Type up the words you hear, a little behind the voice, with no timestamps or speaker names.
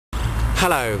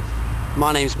Hello,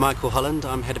 my name's Michael Holland.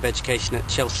 I'm Head of Education at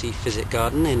Chelsea Physic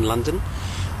Garden in London,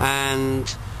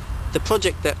 and the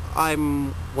project that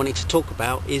I'm wanting to talk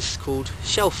about is called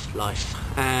Shelf Life,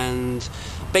 and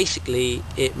basically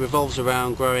it revolves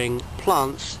around growing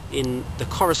plants in the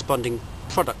corresponding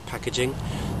product packaging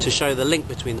to show the link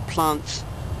between the plants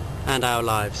and our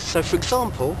lives. So for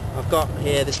example, I've got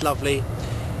here this lovely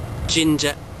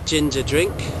ginger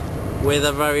drink with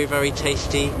a very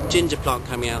tasty ginger plant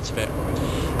coming out of it,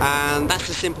 and that's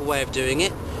a simple way of doing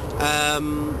it.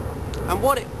 And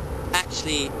what it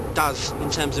actually does in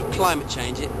terms of climate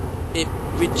change, it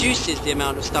reduces the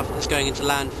amount of stuff that's going into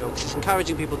landfill, because it's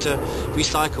encouraging people to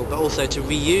recycle, but also to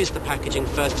reuse the packaging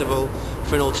first of all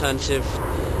for an alternative,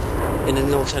 in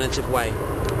an alternative way.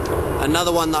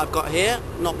 Another one that I've got here,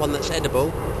 not one that's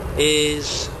edible,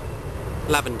 is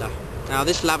lavender. Now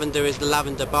this lavender is the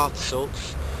lavender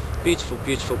Barthosorx.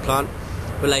 Beautiful plant,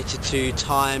 related to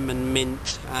thyme and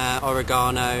mint,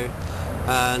 oregano,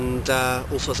 and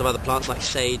all sorts of other plants like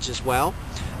sage as well.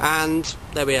 And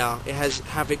there we are, it has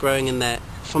it growing in there.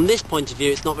 From this point of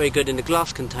view, it's not very good in a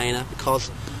glass container because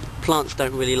plants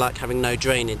don't really like having no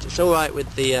drainage. It's alright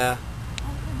with the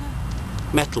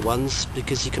metal ones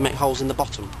because you can make holes in the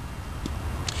bottom.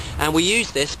 And we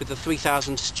use this with the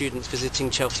 3,000 students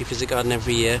visiting Chelsea Physic Garden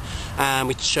every year, and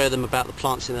we show them about the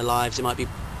plants in their lives. It might be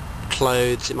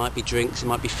clothes, it might be drinks, it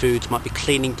might be food, it might be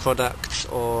cleaning products,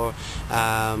 or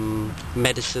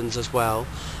medicines as well.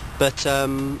 But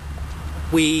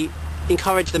we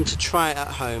encourage them to try it at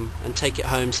home and take it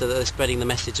home so that they're spreading the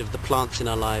message of the plants in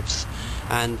our lives,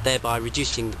 and thereby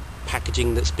reducing the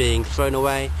packaging that's being thrown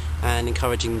away and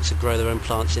encouraging them to grow their own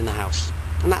plants in the house.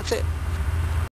 And that's it.